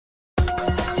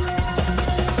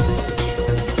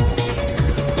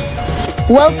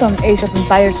Welcome, Age of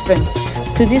Empires friends,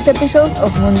 to this episode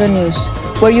of Mundo News,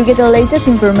 where you get the latest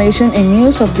information and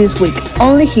news of this week,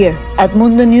 only here at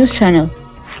Mundo News channel.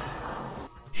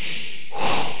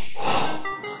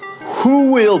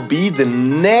 Who will be the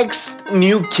next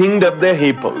new king of the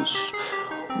hippos?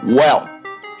 Well,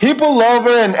 hippo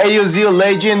lover and AoZ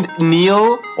legend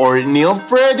Neil, or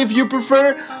Neilfred if you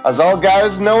prefer, as all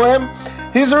guys know him,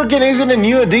 he's organizing a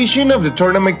new edition of the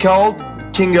tournament called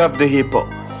King of the Hippo.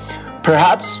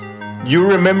 Perhaps you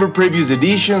remember previous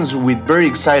editions with very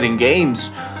exciting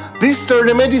games. This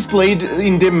tournament is played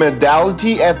in the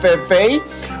modality FFA,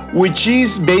 which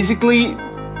is basically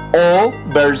all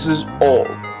versus all,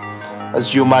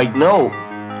 as you might know.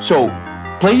 So,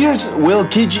 players will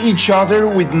catch each other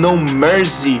with no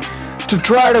mercy to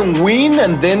try to win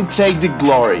and then take the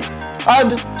glory,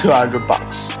 and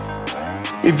 $200.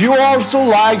 If you also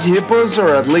like hippos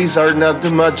or at least are not too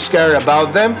much scared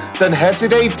about them, don't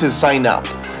hesitate to sign up.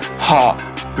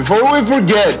 Before we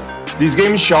forget, this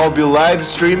game shall be live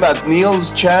streamed at Neil's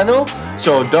channel,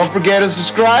 so don't forget to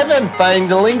subscribe and find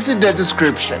the links in the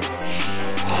description.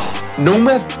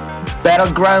 Nomad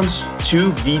Battlegrounds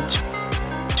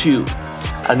 2v2.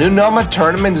 A new Nomad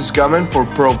tournament is coming for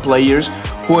pro players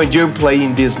who enjoy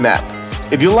playing this map.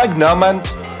 If you like Nomad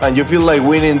and you feel like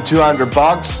winning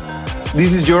 $200,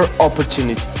 this is your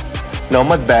opportunity.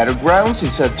 Nomad Battlegrounds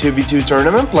is a 2v2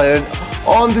 tournament played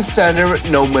on the standard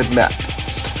Nomad map.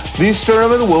 This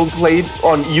tournament will be played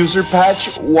on user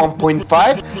patch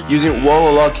 1.5 using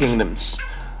Wall Kingdoms.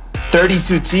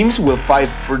 32 teams will fight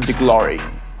for the glory,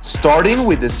 starting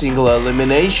with a single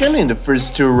elimination in the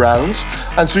first 2 rounds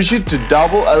and switching to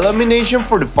double elimination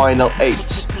for the final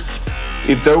 8.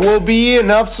 If there will be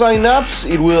enough sign-ups,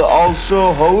 it will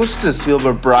also host a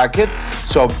silver bracket,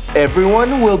 so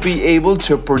everyone will be able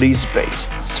to participate.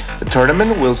 The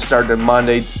tournament will start on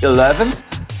Monday 11th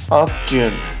of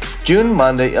June.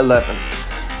 Monday 11th.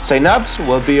 Sign-ups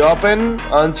will be open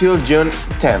until June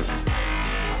 10th.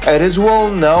 It is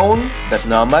well known that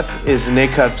Nomad is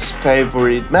NICOV's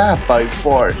favorite map by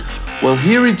far. Will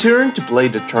he return to play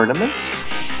the tournament?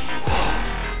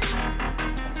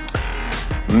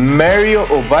 Mario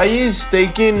Ovalle is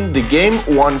taking the game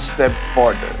one step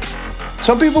further.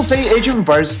 Some people say Age of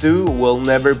Empires 2 will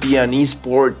never be an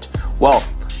esport. Well,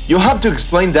 you'll have to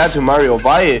explain that to Mario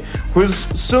Ovalle, who's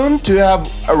soon to have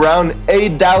around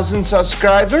 8,000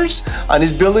 subscribers and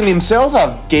is building himself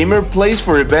a gamer place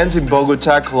for events in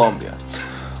Bogota, Colombia.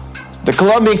 The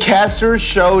Colombian caster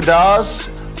showed us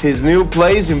his new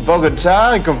place in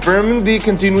Bogota and confirmed the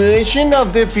continuation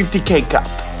of the 50K Cup.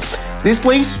 This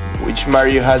place, which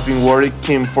Mario has been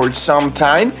working for some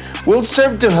time, will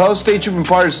serve to host Age of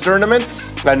Empires tournament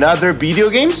and other video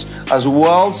games as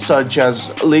well, such as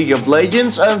League of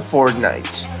Legends and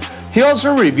Fortnite. He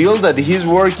also revealed that he's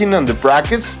working on the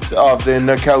brackets of the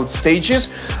knockout stages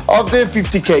of the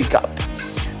 50K Cup,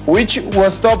 which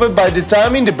was stopped by the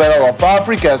time in the Battle of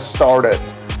Africa started.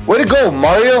 Way to go,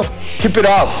 Mario! Keep it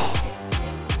up!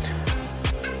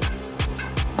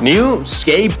 New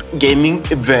Escape gaming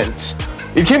event.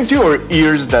 It came to our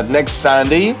ears that next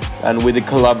Sunday, and with the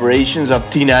collaborations of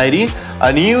T90,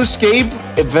 a new Escape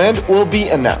event will be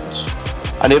announced.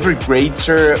 An ever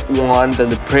greater one than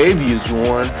the previous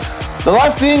one. The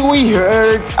last thing we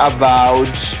heard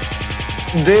about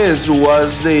this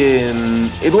was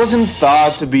it wasn't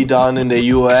thought to be done in the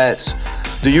US.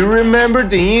 Do you remember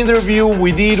the interview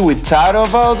we did with Tatoh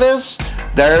about this?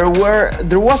 There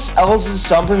was also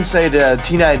something said at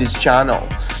T90's channel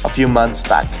a few months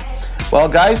back. Well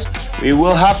guys, we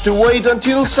will have to wait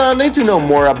until Sunday to know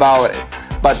more about it.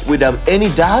 But without any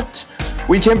doubt,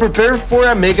 we can prepare for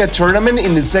a mega tournament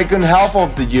in the second half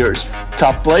of the year.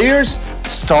 Top players,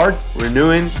 start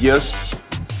renewing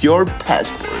your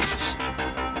passports.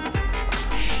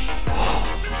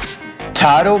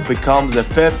 Tatoh becomes the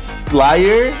 5th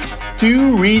player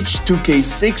to reach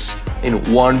 2K6 in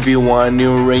 1v1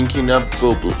 new ranking of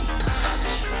Ovalle.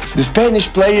 The Spanish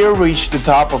player reached the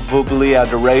top of Ovalle at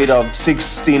the rate of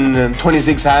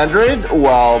 2600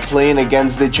 while playing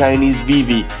against the Chinese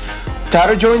Vivi.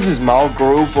 Tatoh joins a small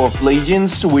group of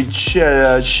legends which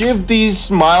achieved this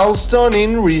milestone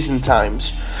in recent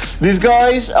times. These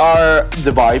guys are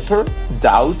the Viper,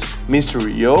 Doubt, Mr.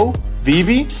 Yo,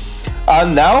 Vivi,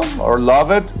 and now our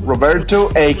loved Roberto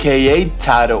aka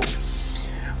Tatoh.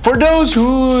 For those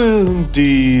who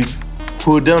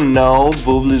don't know,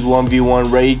 Ovalle's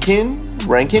 1v1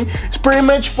 ranking is pretty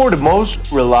much for the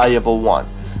most reliable one,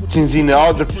 since in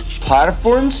other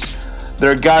platforms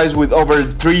there are guys with over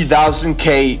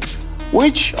 3000k,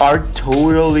 which are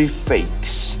totally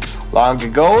fakes. Long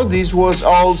ago, this was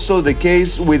also the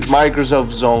case with Microsoft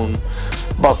Zone.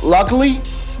 But luckily,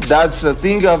 that's a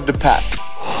thing of the past.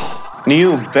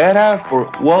 New beta for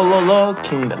Ovalle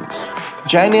Kingdoms.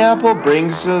 Giant Apple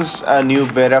brings us a new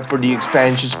beta for the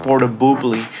expansion support of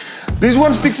Ovalle. This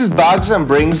one fixes bugs and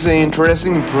brings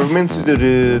interesting improvements to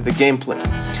the gameplay.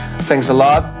 Thanks a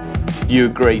lot, you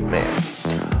great man.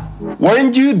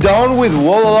 Weren't you done with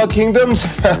Ovalle Kingdoms?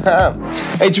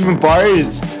 Age of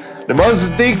Empires, the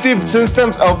most addictive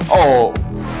systems of all.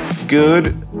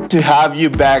 Good to have you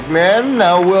back, man.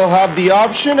 Now we'll have the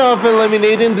option of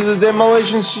eliminating the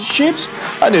demolition ships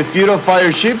and the feudal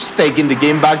fire ships, taking the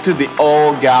game back to the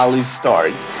old galley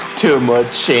start. Too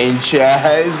much change,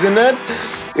 isn't it?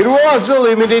 It will also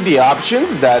eliminate the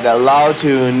options that allow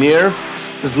to nerf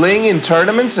sling in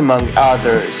tournaments, among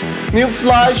others. New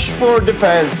flash for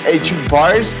defense. Age of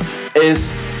Empires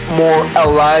is more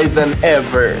alive than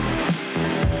ever.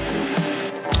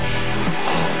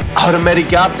 Automatic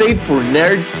update for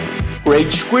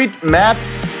NerdRageQuit Map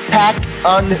Pack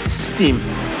on Steam.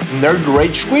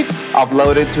 NerdRageQuit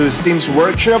uploaded to Steam's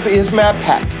workshop his map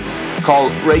pack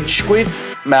called RageQuit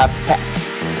Map Pack,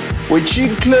 which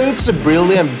includes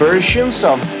brilliant versions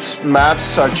of maps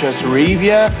such as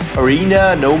Rivia,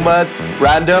 Arena, Nomad,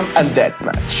 Random, and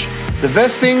Deathmatch. The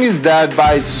best thing is that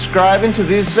by subscribing to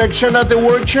this section at the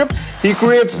workshop, he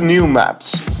creates new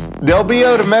maps. They'll be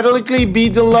automatically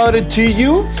downloaded to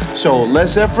you, so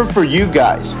less effort for you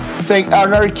guys. Thank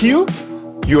NRQ,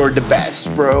 you're the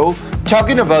best, bro.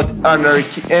 Talking about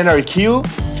NRQ,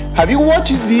 have you watched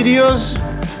his videos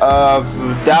of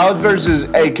Doubt versus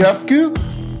NICOV,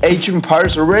 Age of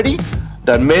Empires already?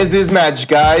 Don't miss this match,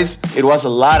 guys. It was a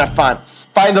lot of fun.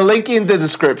 Find the link in the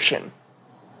description.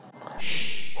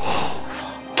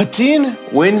 Patin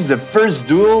wins the first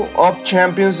duel of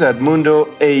champions at Mundo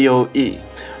AoE.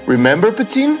 Remember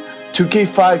Patin?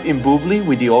 2K5 in Ovalle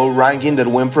with the old ranking that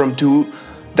went from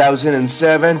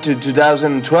 2007 to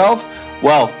 2012?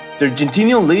 Well, the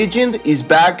Argentinian legend is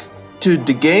back to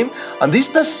the game, and this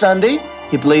past Sunday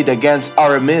he played against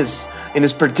Aramis in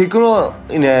his particular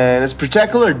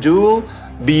duel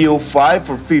BO5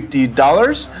 for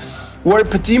 $50, where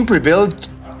Patin prevailed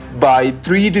by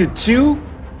 3-2.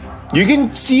 You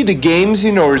can see the games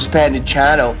in our Spanish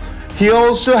channel. He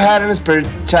also had a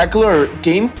spectacular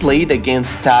game played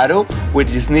against Tatoh with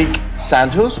his Nick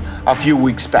Santos a few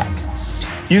weeks back.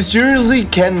 You seriously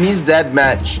can't miss that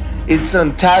match. It's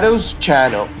on Tatoh's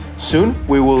channel. Soon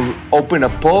we will open a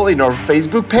poll in our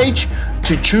Facebook page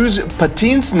to choose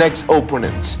Patin's next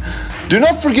opponent. Do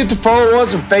not forget to follow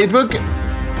us on Facebook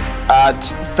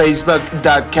at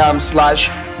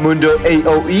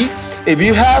facebook.com/MundoAoE. If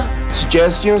you have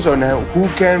suggestions on who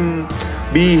can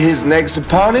be his next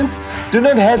opponent, do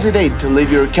not hesitate to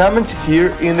leave your comments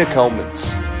here in the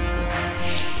comments.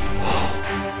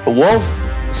 A wolf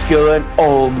is killing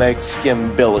all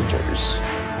Mexican villagers.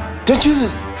 Don't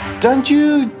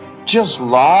you just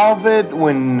love it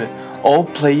when all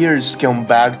players come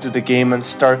back to the game and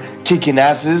start kicking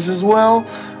asses as well?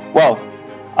 Well,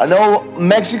 I know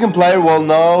Mexican player well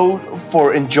known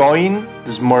for enjoying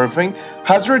this morphing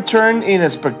has returned in a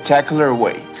spectacular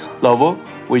way. Lobo,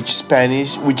 which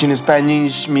in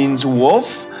Spanish means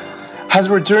wolf, has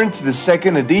returned to the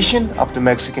second edition of the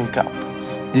Mexican Cup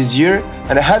this year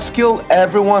and has killed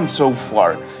everyone so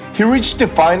far. He reached the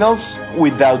finals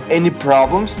without any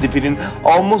problems, defeating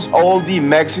almost all the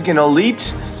Mexican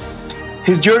elite.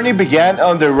 His journey began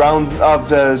on the round of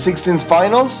the 16th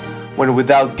finals, when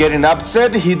without getting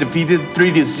upset, he defeated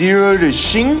 3-0 to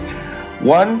Xing,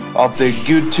 one of the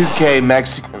good 2K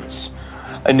Mexicans.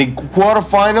 In the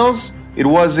quarterfinals, it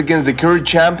was against the current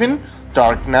champion,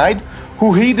 Dark Knight,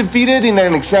 who he defeated in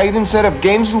an exciting set of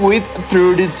games with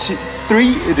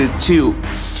 3-2.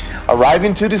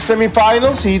 Arriving to the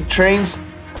semifinals, he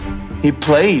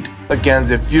played against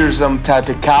the fearsome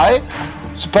Tatoh,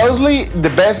 supposedly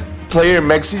the best player in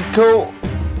Mexico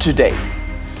today.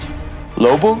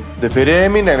 Lobo defeated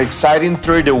him in an exciting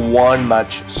 3-1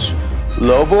 matches.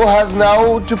 Lobo has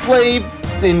now to play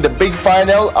in the big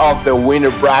final of the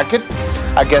winner bracket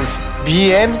against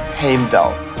BN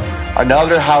Heimdall,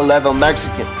 another high-level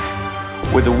Mexican.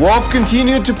 With the Wolf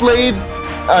continued to play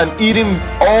and eating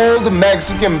all the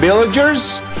Mexican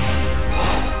villagers,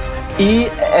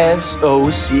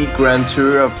 ESOC Grand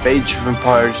Tour of Age of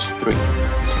Empires 3.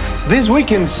 This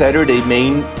weekend, Saturday,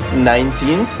 May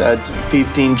 19th at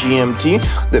 15 GMT,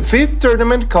 the fifth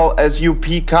tournament called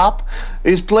SUP Cup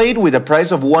is played with a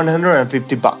price of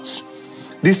 $150.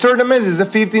 This tournament is the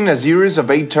fifth in a series of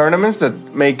 8 tournaments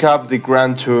that make up the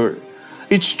Grand Tour.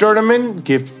 Each tournament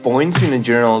gives points in a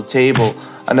general table,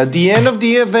 and at the end of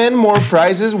the event, more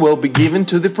prizes will be given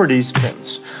to the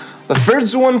participants. The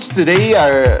first ones today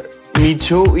are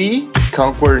Mitoe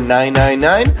Conquer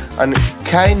 999, and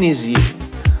Kainizi.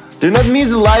 Do not miss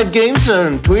the live games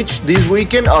on Twitch this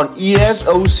weekend on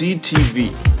ESOC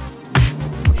TV.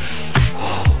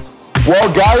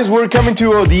 Well guys, we're coming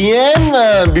to the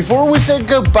end. Before we say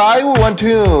goodbye, we want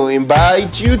to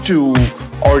invite you to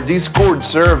our Discord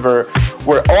server,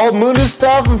 where all Mundo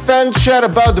staff and fans chat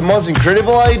about the most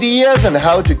incredible ideas and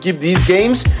how to keep these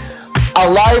games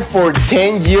alive for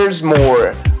 10 years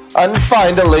more. And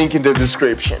find the link in the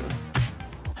description.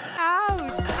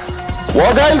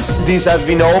 Well guys, this has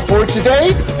been all for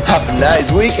today. Have a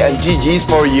nice week and GG's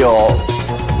for you all.